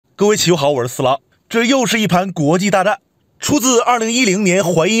各位棋友好，我是四郎。这又是一盘国际大战，出自2010年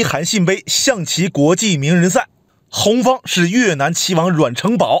淮阴韩信杯象棋国际名人赛。红方是越南棋王阮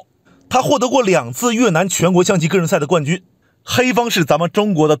成宝，他获得过2次越南全国象棋个人赛的冠军。黑方是咱们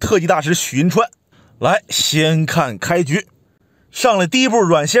中国的特级大师许银川。来，先看开局。上来第一步，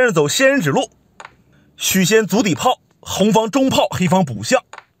阮先生走仙人指路，许先卒底炮，红方中炮，黑方补象。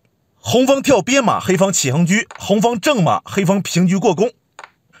红方跳边马，黑方起横车，红方正马，黑方平车过攻。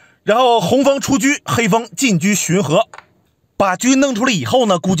然后红方出车，黑方进车巡河。把车弄出来以后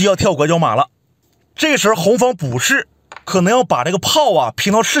呢，估计要跳拐角马了。这个时候红方补士，可能要把这个炮啊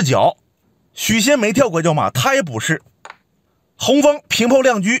平到士角。许仙没跳拐角马，他也补士。红方平炮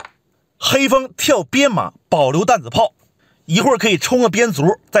亮车，黑方跳边马，保留担子炮，一会儿可以冲个边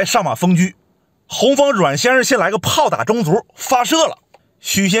卒，再上马封车。红方阮先生先来个炮打中卒，发射了。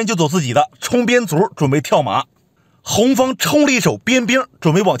许仙就走自己的，冲边卒，准备跳马。红方冲了一手边兵，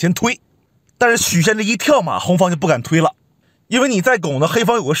准备往前推。但是许仙这一跳马，红方就不敢推了，因为你在拱呢，黑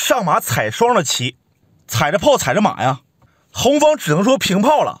方有个上马踩双的棋，踩着炮踩着马呀。红方只能说平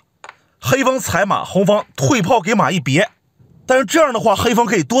炮了。黑方踩马，红方退炮给马一别。但是这样的话，黑方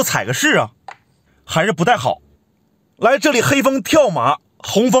可以多踩个士啊，还是不太好。来，这里黑方跳马，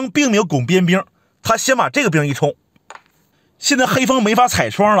红方并没有拱边兵，他先把这个兵一冲。现在黑方没法踩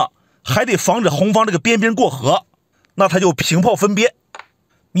双了，还得防止红方这个边兵过河，那他就平炮分边。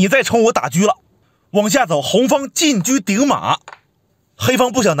你再冲我打车了，往下走，红方进车顶马，黑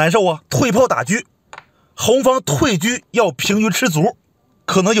方不想难受啊，退炮打车。红方退车要平车吃卒。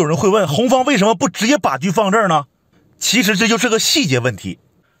可能有人会问，红方为什么不直接把车放这儿呢？其实这就是个细节问题。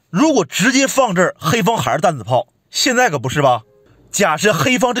如果直接放这儿，黑方还是担子炮，现在可不是吧？假设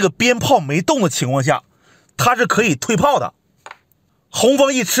黑方这个边炮没动的情况下，他是可以退炮的。红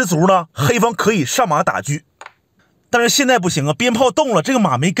方一吃卒呢，黑方可以上马打车。但是现在不行啊，边炮动了，这个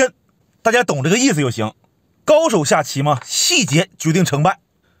马没跟，大家懂这个意思就行。高手下棋嘛，细节决定成败。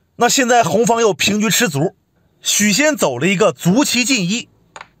那现在红方又平车吃卒，许仙走了一个卒棋进一，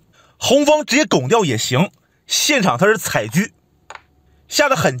红方直接拱掉也行，现场他是踩车，下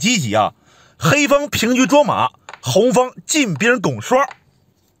得很积极啊。黑方平车捉马，红方进兵拱双，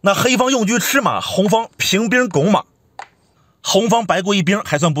那黑方用车吃马，红方平兵拱马，红方白过一兵，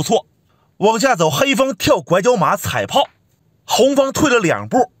还算不错。往下走，黑方跳拐角马踩炮，红方退了2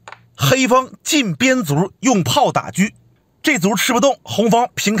步，黑方进边卒用炮打车，这卒吃不动，红方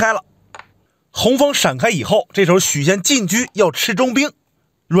平开了。红方闪开以后，这时候许仙进车要吃中兵，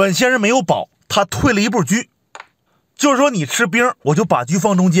阮先生没有保，他退了1步车，就是说你吃兵，我就把车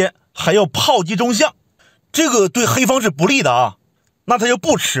放中间，还要炮击中象，这个对黑方是不利的啊。那他就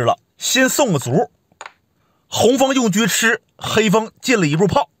不吃了，先送个卒。红方用车吃，黑方进了1步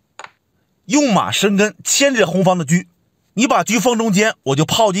炮，用马深根牵制红方的车，你把车放中间，我就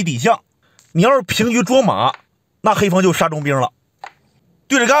炮击底象。你要是平车捉马，那黑方就杀中兵了，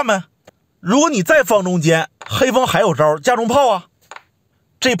对着干呗。如果你再放中间，黑方还有招，加中炮啊，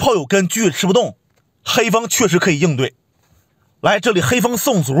这炮有根，车也吃不动，黑方确实可以应对。来，这里黑方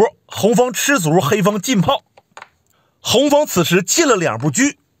送卒，红方吃卒，黑方进炮。红方此时进了2步车，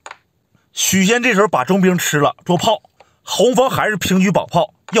许仙这时候把中兵吃了，捉炮。红方还是平车保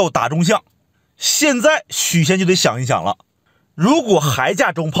炮，要打中象。现在许仙就得想一想了，如果还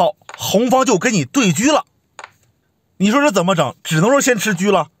架中炮，红方就跟你对车了，你说这怎么整？只能说先吃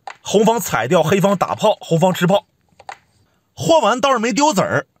车了。红方踩掉，黑方打炮，红方吃炮。换完倒是没丢子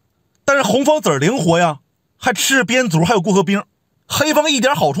儿，但是红方子儿灵活呀，还吃边卒，还有过河兵，黑方一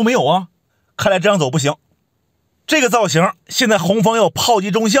点好处没有啊。看来这样走不行。这个造型现在红方要炮击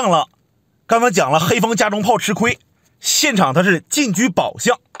中象了。刚才讲了，黑方加中炮吃亏，现场他是进车保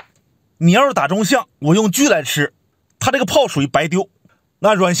象。你要是打中象，我用车来吃，他这个炮属于白丢。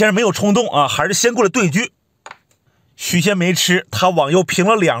那阮先生没有冲动啊，还是先过来对车。许仙没吃，他往右平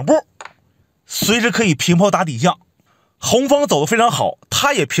了2步，随时可以平炮打底象。红方走得非常好，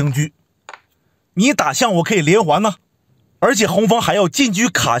他也平车，你打象我可以连环呢。而且红方还要进车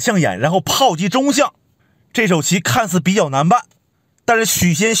卡象眼，然后炮击中象。这手棋看似比较难办，但是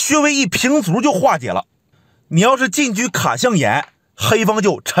许仙稍微一平卒就化解了。你要是进车卡象眼，黑方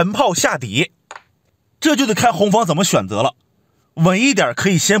就沉炮下底，这就得看红方怎么选择了。稳一点可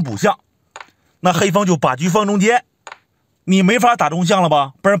以先补象，那黑方就把车放中间，你没法打中象了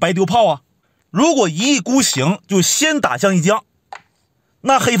吧，不然白丢炮啊。如果一意孤行，就先打象一将，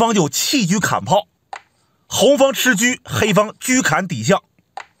那黑方就弃车砍炮，红方吃车，黑方车砍底象。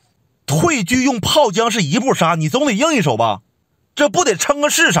退车用炮将是1步杀，你总得应一手吧，这不得撑个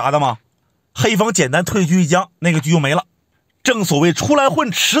士啥的吗？黑方简单退车一将，那个车就没了。正所谓出来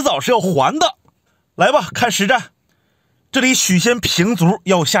混迟早是要还的。来吧，看实战。这里许仙平卒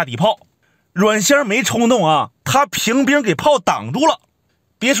要下底炮，阮先生没冲动啊，他平兵给炮挡住了，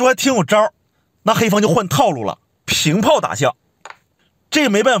别说还挺有招，那黑方就换套路了，平炮打象，这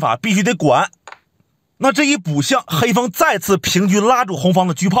没办法，必须得管。那这一补象，黑方再次平局拉住红方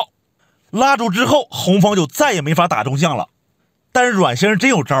的车炮，拉住之后，红方就再也没法打中象了。但是阮先生真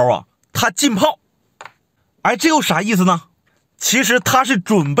有招啊，他进炮，哎，这有啥意思呢？其实他是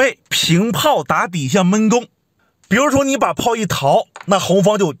准备平炮打底象闷攻。比如说你把炮一逃，那红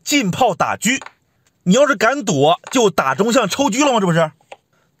方就进炮打车，你要是敢躲，就打中象抽车了吗？这不是？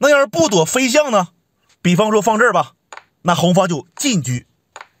那要是不躲飞象呢？比方说放这儿吧，那红方就进车。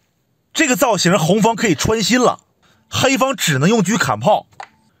这个造型红方可以穿心了，黑方只能用车砍炮。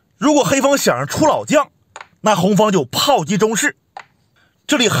如果黑方想着出老将，那红方就炮击中士。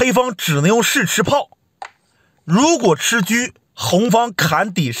这里黑方只能用士吃炮，如果吃车，红方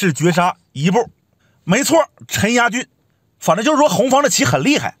砍底士绝杀一步。没错，陈压军，反正就是说红方的棋很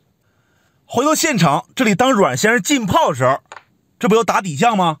厉害。回到现场，这里当阮先生进炮的时候，这不要打底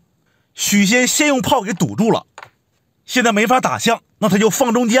象吗？许仙先用炮给堵住了，现在没法打象，那他就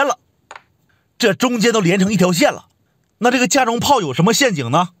放中间了，这中间都连成一条线了。那这个架中炮有什么陷阱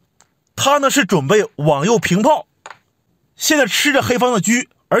呢？他呢是准备往右平炮，现在吃着黑方的车，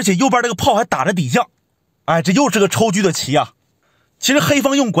而且右边这个炮还打着底象，哎，这又是个抽车的棋啊。其实黑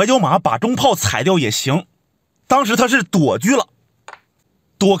方用拐角马把中炮踩掉也行，当时他是躲车了，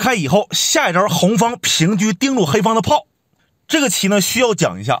躲开以后，下一招红方平车盯住黑方的炮。这个棋呢需要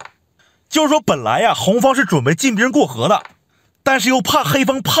讲一下，就是说本来呀红方是准备进兵过河的，但是又怕黑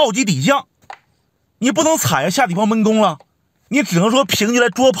方炮击底象，你不能踩下底炮闷攻了，你只能说平车来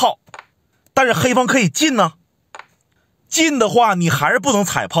捉炮，但是黑方可以进呢，进的话你还是不能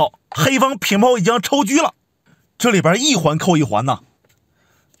踩炮，黑方平炮一将抽车了，这里边一环扣一环呢。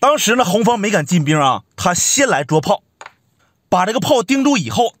当时呢红方没敢进兵啊，他先来捉炮，把这个炮盯住以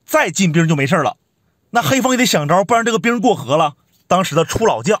后再进兵就没事了。那黑方也得想招，不然这个兵过河了。当时的出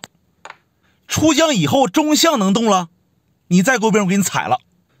老将，出将以后中象能动了，你再过兵我给你踩了。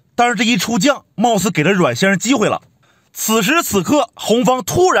但是这一出将貌似给了阮先生机会了。此时此刻红方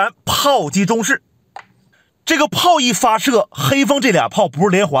突然炮击中士，这个炮一发射，黑方这俩炮不是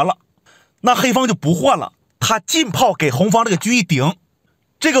连环了，那黑方就不换了，他进炮给红方这个车一顶，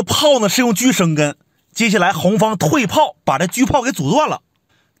这个炮呢是用车生根，接下来红方退炮把这车炮给阻断了。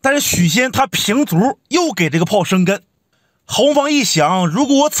但是许仙他平卒又给这个炮生根，红方一想，如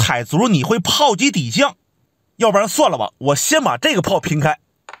果我踩卒你会炮击底象，要不然算了吧，我先把这个炮平开。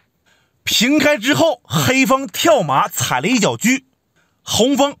平开之后，黑方跳马踩了一脚车，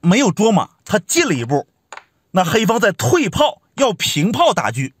红方没有捉马，他进了一步，那黑方在退炮要平炮打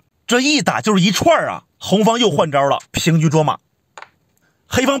车，这一打就是一串啊，红方又换招了，平车捉马，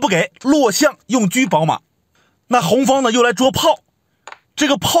黑方不给，落象用车保马，那红方呢又来捉炮，这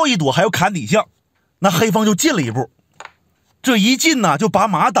个炮一躲还要砍底象，那黑方就进了一步，这一进呢就把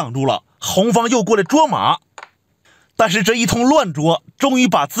马挡住了，红方又过来捉马，但是这一通乱捉，终于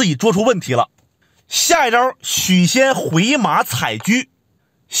把自己捉出问题了。下一招许仙回马踩车，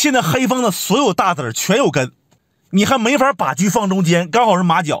现在黑方的所有大子全有根，你还没法把车放中间，刚好是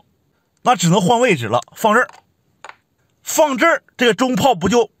马脚，那只能换位置了，放这儿，放这儿，这个中炮不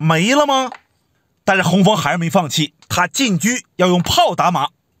就没了吗？但是红方还是没放弃，他进车要用炮打马，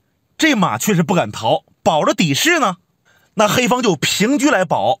这马确实不敢逃，保着底士呢，那黑方就平车来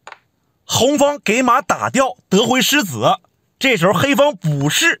保，红方给马打掉，得回狮子，这时候黑方补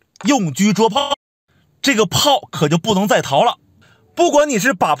士用车捉炮，这个炮可就不能再逃了，不管你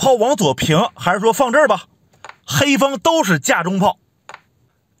是把炮往左平，还是说放这儿吧，黑方都是架中炮。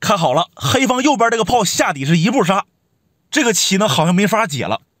看好了，黑方右边这个炮下底是一步杀，这个棋呢好像没法解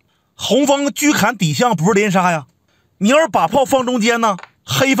了。红方车砍底象不是连杀呀，你要是把炮放中间呢，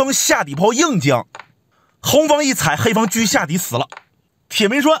黑方下底炮硬将，红方一踩，黑方车下底死了。铁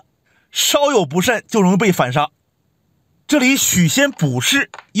门栓稍有不慎就容易被反杀。这里许仙补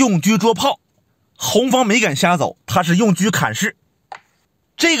士用车捉炮，红方没敢瞎走，他是用车砍士，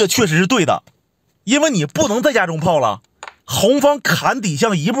这个确实是对的，因为你不能再加中炮了，红方砍底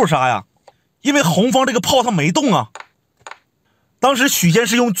象一步杀呀，因为红方这个炮他没动啊。当时许仙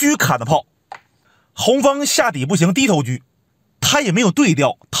是用车砍的炮，红方下底不行，低头车，他也没有对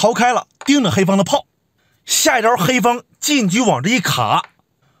调，逃开了，盯着黑方的炮。下一招黑方进车往这一卡，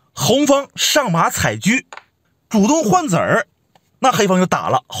红方上马踩车，主动换子儿，那黑方就打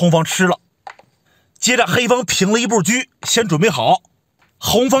了，红方吃了。接着黑方平了一步车，先准备好，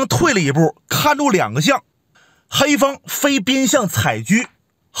红方退了一步，看住两个象，黑方飞边象踩车，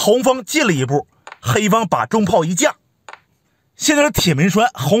红方进了一步，黑方把中炮一架。现在是铁门栓，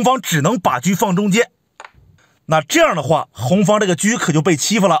红方只能把车放中间，那这样的话，红方这个车可就被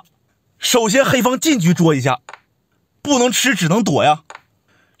欺负了。首先黑方进车捉一下，不能吃只能躲呀。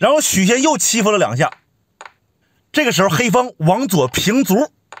然后许仙又欺负了2下，这个时候黑方往左平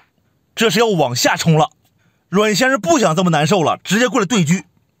卒，这是要往下冲了。阮先生不想这么难受了，直接过来对车。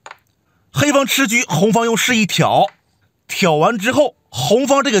黑方吃车，红方用示意挑，挑完之后，红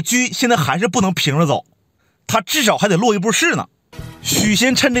方这个车现在还是不能平着走，他至少还得落一步士呢。许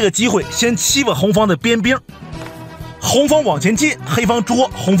仙趁这个机会先欺负红方的边兵，红方往前进，黑方捉，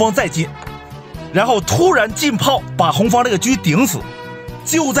红方再进，然后突然进炮把红方这个车顶死。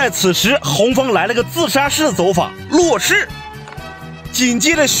就在此时，红方来了个自杀式的走法，落士。紧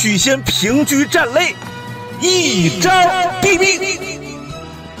接着许仙平车站肋，一招毙命。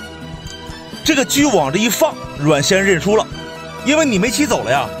这个车往这一放，阮先生认输了，因为你没棋走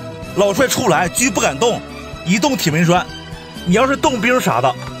了呀，老帅出来，车不敢动，一动铁门栓。你要是动兵啥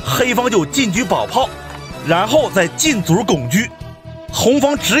的，黑方就进车保炮，然后再进卒拱车，红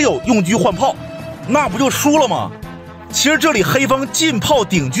方只有用车换炮，那不就输了吗？其实这里黑方进炮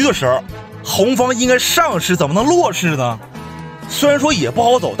顶车的时候，红方应该上士，怎么能落士呢？虽然说也不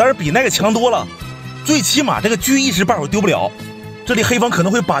好走，但是比那个强多了，最起码这个车一时半会儿丢不了。这里黑方可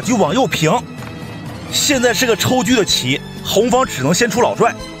能会把车往右平，现在是个抽车的棋，红方只能先出老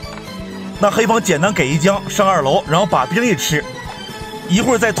帅。那黑方简单给一将上2楼，然后把兵一吃，一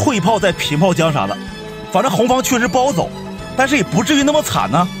会儿再退炮再平炮将啥的，反正红方确实不好走，但是也不至于那么惨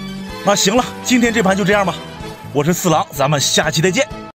呢。那行了，今天这盘就这样吧，我是四郎，咱们下期再见。